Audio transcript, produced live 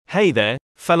Hey there,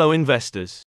 fellow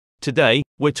investors. Today,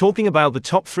 we're talking about the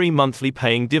top 3 monthly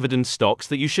paying dividend stocks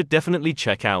that you should definitely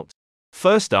check out.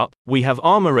 First up, we have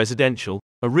Arma Residential,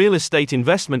 a real estate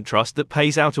investment trust that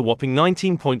pays out a whopping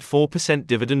 19.4%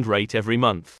 dividend rate every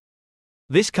month.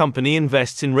 This company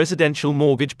invests in residential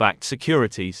mortgage-backed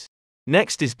securities.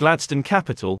 Next is Gladstone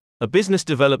Capital, a business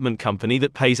development company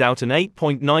that pays out an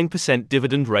 8.9%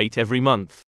 dividend rate every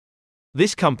month.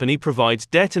 This company provides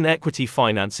debt and equity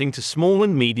financing to small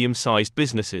and medium-sized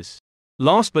businesses.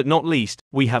 Last but not least,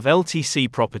 we have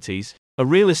LTC Properties, a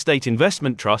real estate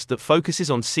investment trust that focuses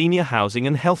on senior housing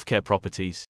and healthcare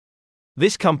properties.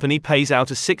 This company pays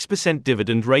out a 6%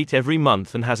 dividend rate every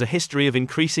month and has a history of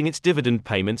increasing its dividend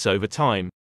payments over time.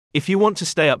 If you want to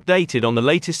stay updated on the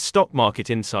latest stock market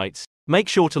insights, make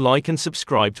sure to like and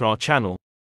subscribe to our channel.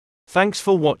 Thanks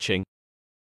for watching.